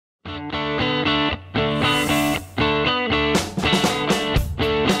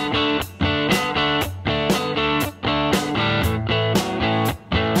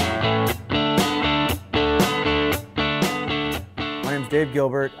David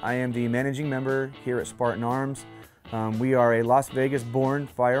Gilbert. I am the managing member here at Spartan Arms. We are a Las Vegas-born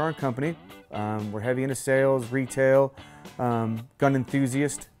firearm company. We're heavy into sales, retail, gun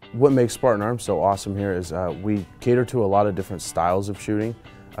enthusiast. What makes Spartan Arms so awesome here is we cater to a lot of different styles of shooting.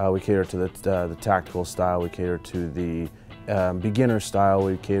 We cater to the tactical style, we cater to the beginner style,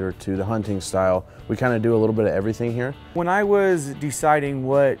 we cater to the hunting style. We kind of do a little bit of everything here. When I was deciding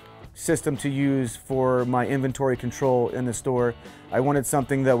what system to use for my inventory control in the store, I wanted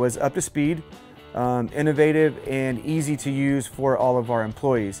something that was up to speed, innovative, and easy to use for all of our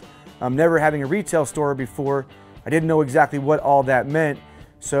employees. Never having a retail store before, I didn't know exactly what all that meant,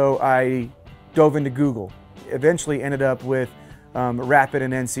 so I dove into Google. Eventually ended up with Rapid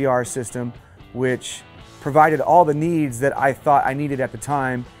and NCR system, which provided all the needs that I thought I needed at the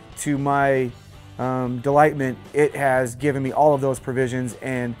time. To my delightment, it has given me all of those provisions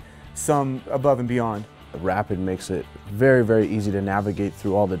and some above and beyond. Rapid makes it very, very easy to navigate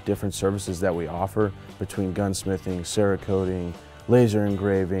through all the different services that we offer between gunsmithing, Cerakoting, laser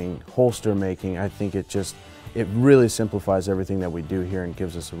engraving, holster making. I think it really simplifies everything that we do here and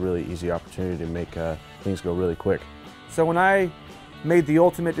gives us a really easy opportunity to make things go really quick. So when I made the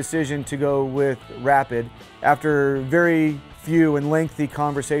ultimate decision to go with Rapid, after very few and lengthy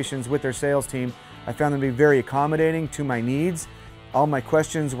conversations with their sales team, I found them to be very accommodating to my needs. All my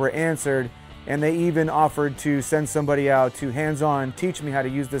questions were answered, and they even offered to send somebody out to hands-on teach me how to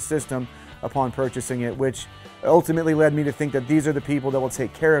use this system upon purchasing it, which ultimately led me to think that these are the people that will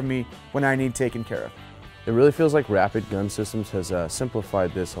take care of me when I need taken care of. It really feels like Rapid Gun Systems has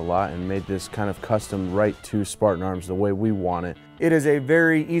simplified this a lot and made this kind of custom right to Spartan Arms the way we want it. It is a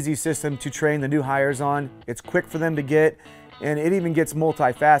very easy system to train the new hires on. It's quick for them to get, and it even gets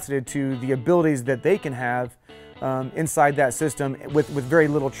multifaceted to the abilities that they can have inside that system with very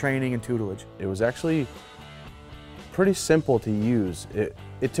little training and tutelage. It was actually pretty simple to use.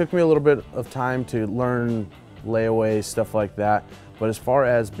 It took me a little bit of time to learn layaways, stuff like that, but as far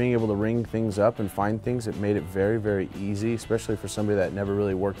as being able to ring things up and find things, it made it very, very easy, especially for somebody that never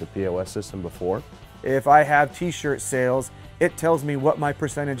really worked the POS system before. If I have t-shirt sales, it tells me what my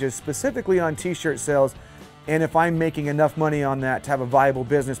percentage is specifically on t-shirt sales, and if I'm making enough money on that to have a viable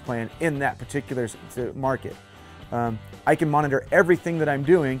business plan in that particular market. I can monitor everything that I'm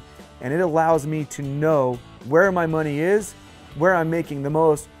doing, and it allows me to know where my money is, where I'm making the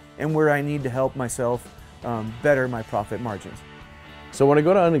most, and where I need to help myself better my profit margins. So when I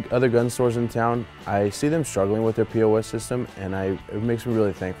go to other gun stores in town, I see them struggling with their POS system, and it makes me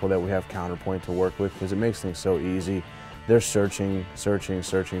really thankful that we have Counterpoint to work with, because it makes things so easy. They're searching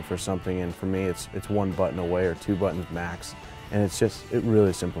for something, and for me it's one button away or two buttons max. And it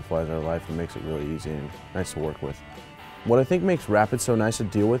really simplifies our life and makes it really easy and nice to work with. What I think makes Rapid so nice to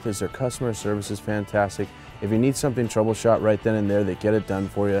deal with is their customer service is fantastic. If you need something troubleshot right then and there, they get it done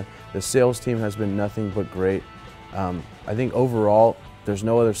for you. The sales team has been nothing but great. I think overall, there's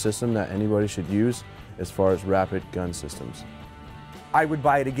no other system that anybody should use as far as Rapid gun systems. I would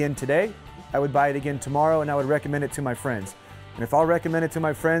buy it again today, I would buy it again tomorrow, and I would recommend it to my friends. And if I'll recommend it to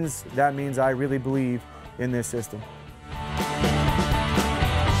my friends, that means I really believe in this system.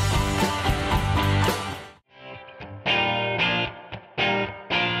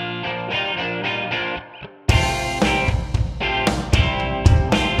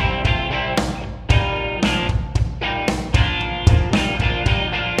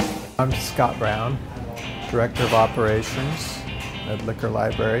 I'm Scott Brown, Director of Operations at Liquor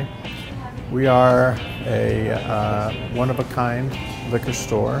Library. We are a one-of-a-kind liquor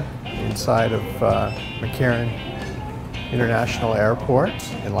store inside of McCarran International Airport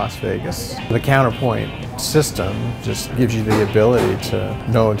in Las Vegas. The Counterpoint system just gives you the ability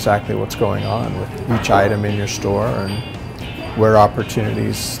to know exactly what's going on with each item in your store and where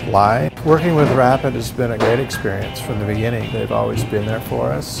opportunities lie. Working with Rapid has been a great experience from the beginning. They've always been there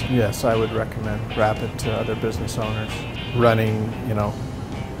for us. Yes, I would recommend Rapid to other business owners. Running,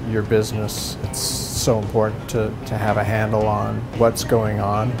 your business, it's so important to have a handle on what's going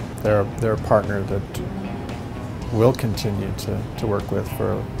on. They're a partner that we'll continue to work with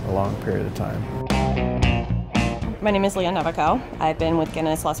for a long period of time. My name is Leah Nevico. I've been with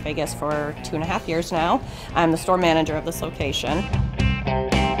Guinness Las Vegas for 2.5 years now. I'm the store manager of this location.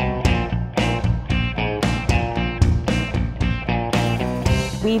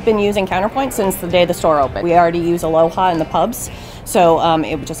 We've been using Counterpoint since the day the store opened. We already use Aloha in the pubs, so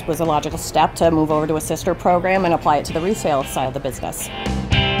it just was a logical step to move over to a sister program and apply it to the resale side of the business.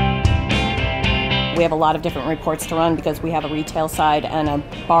 We have a lot of different reports to run because we have a retail side and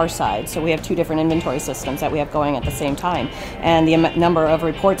a bar side. So we have two different inventory systems that we have going at the same time. And the number of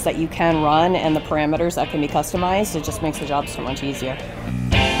reports that you can run and the parameters that can be customized, it just makes the job so much easier.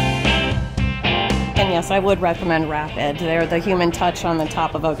 And yes, I would recommend Rapid. They're the human touch on the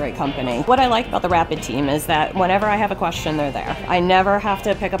top of a great company. What I like about the Rapid team is that whenever I have a question, they're there. I never have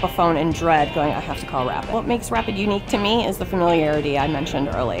to pick up a phone and dread going, I have to call Rapid. What makes Rapid unique to me is the familiarity I mentioned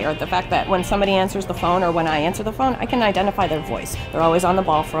earlier. The fact that when somebody answers the phone or when I answer the phone, I can identify their voice. They're always on the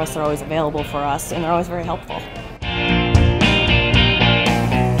ball for us, they're always available for us, and they're always very helpful.